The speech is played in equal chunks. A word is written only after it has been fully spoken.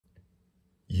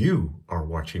You are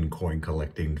watching Coin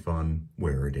Collecting Fun,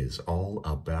 where it is all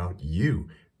about you.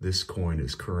 This coin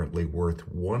is currently worth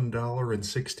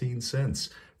 $1.16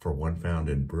 for one found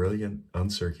in brilliant,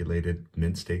 uncirculated,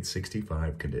 mint state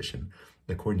 65 condition.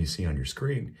 The coin you see on your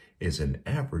screen is in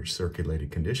average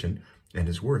circulated condition and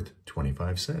is worth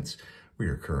 25 cents. We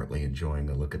are currently enjoying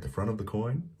a look at the front of the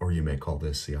coin, or you may call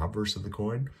this the obverse of the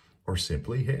coin, or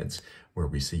simply heads, where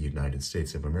we see United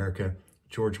States of America,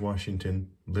 George Washington,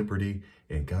 Liberty,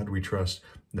 and God We Trust,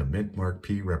 the mint mark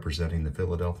P representing the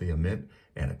Philadelphia Mint,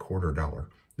 and a $0.25.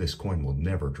 This coin will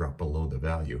never drop below the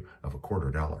value of a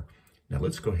 $0.25. Now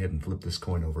let's go ahead and flip this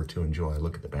coin over to enjoy a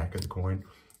look at the back of the coin,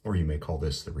 or you may call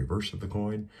this the reverse of the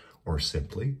coin, or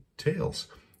simply tails.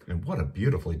 And what a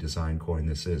beautifully designed coin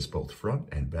this is, both front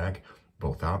and back,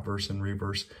 both obverse and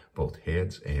reverse, both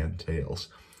heads and tails.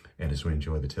 And as we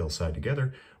enjoy the tail side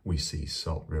together, we see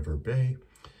Salt River Bay,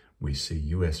 we see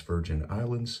U.S. Virgin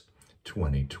Islands,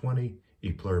 2020,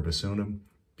 E Pluribus Unum,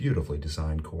 beautifully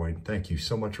designed coin. Thank you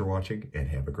so much for watching and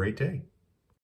have a great day.